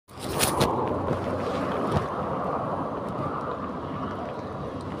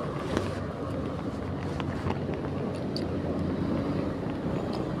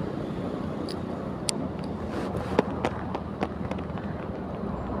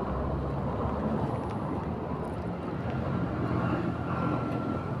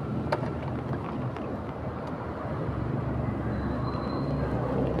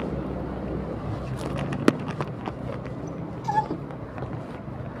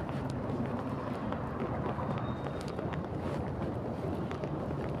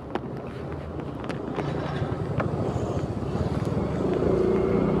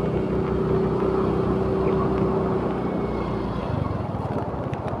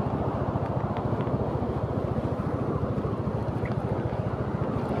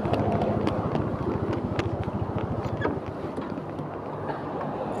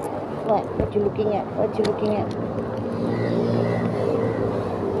What you looking at? What you looking at?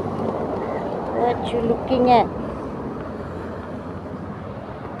 What you looking at?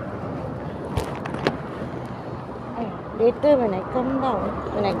 Later when I come down,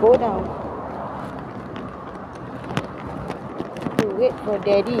 when I go down, to wait for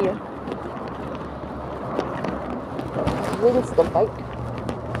Daddy. Rinse the bike.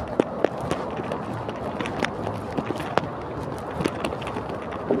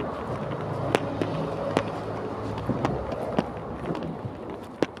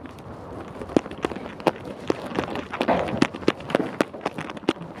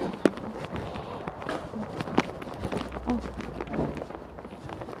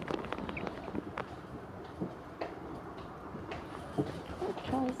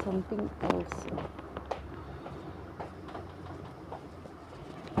 Try something else.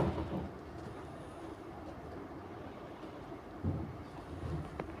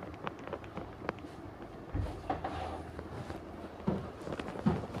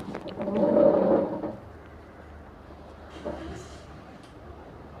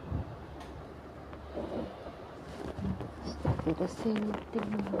 Still the same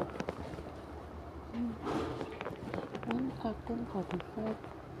thing. One carton 45.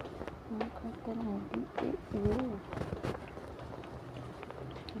 One carton 98. Ooh.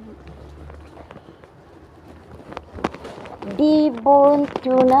 Debone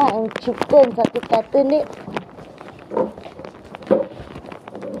tuna and chicken satu carton ni.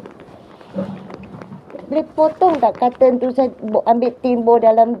 Boleh potong tak carton tu, saya ambil timbo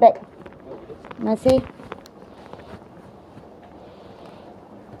dalam beg. Masih.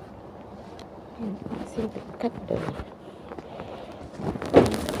 Masih dekat dah.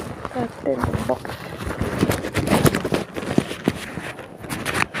 Carton box.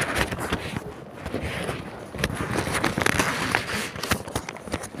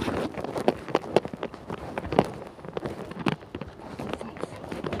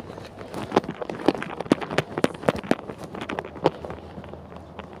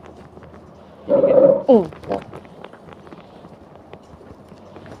 Tak.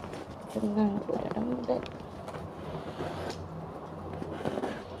 Senang aku dalam beg.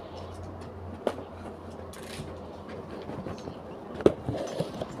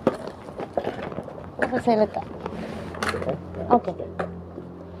 Apa saya letak? Okey. Okey.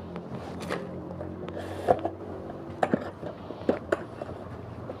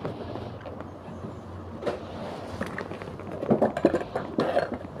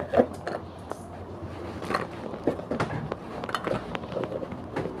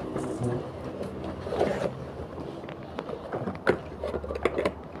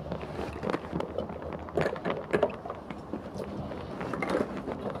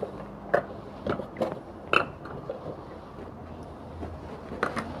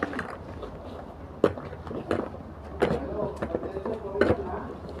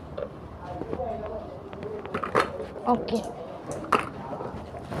 Okey.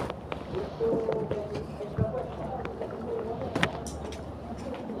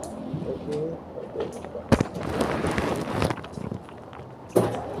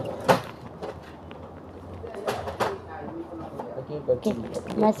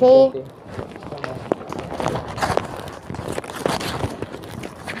 Terima kasih.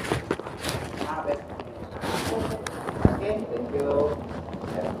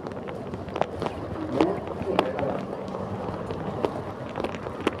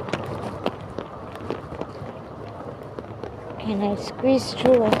 Can I squeeze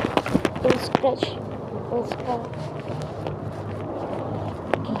through? Don't scratch. Don't scratch.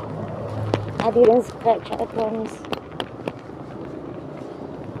 Okay. I didn't scratch, I promise.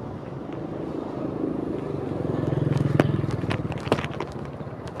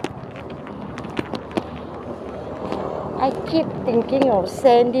 I keep thinking of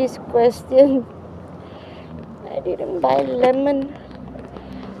Sandy's question. I didn't buy lemon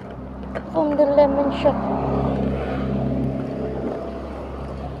from the lemon shop.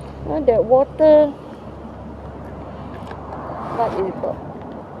 That water, what is it?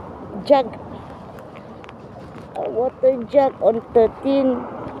 Jug. A water jug on 13.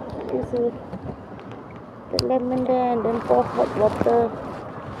 Is the lemon there, and then pour hot water.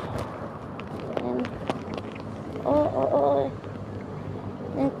 And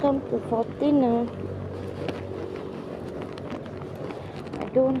then come to 14 now. I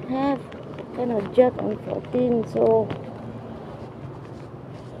don't have kind of jug on 14, so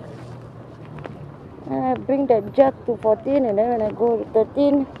I bring that jug to 14, and then when I go to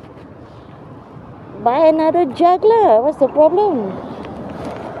 13, buy another jug lah. What's the problem?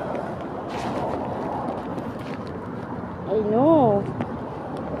 I know.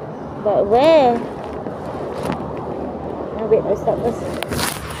 But where? Wait, I start first.